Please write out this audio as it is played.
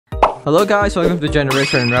Hello guys, welcome to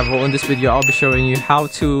Generation Unravel. In this video, I'll be showing you how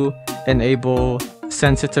to enable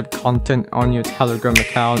sensitive content on your Telegram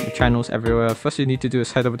account, your channels everywhere. First you need to do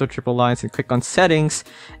is head over to Triple Lines and click on Settings.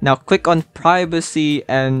 Now click on Privacy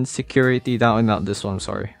and Security down, not this one,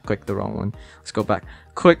 sorry, click the wrong one. Let's go back.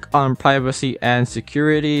 Click on Privacy and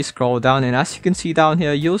Security, scroll down, and as you can see down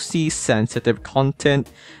here, you'll see sensitive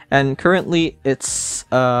content. And currently it's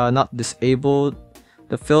not disabled,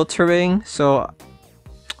 the filtering, so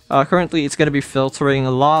currently it's going to be filtering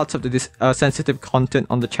lots of the sensitive content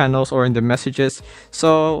on the channels or in the messages,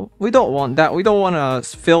 so we don't want that. We don't want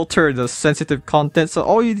to filter the sensitive content, so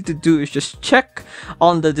all you need to do is just check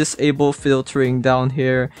on the disable filtering down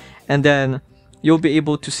here, and then you'll be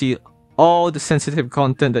able to see all the sensitive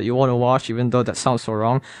content that you want to watch, even though that sounds so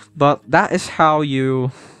wrong. But that is how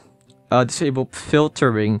you disable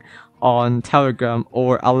filtering on Telegram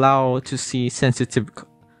or allow to see sensitive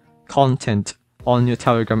content on your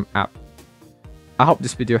Telegram app. I hope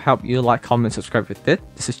this video helped you. Like, comment, subscribe if it did.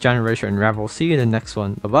 This is Generation Unravel. See you in the next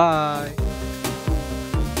one. Bye bye.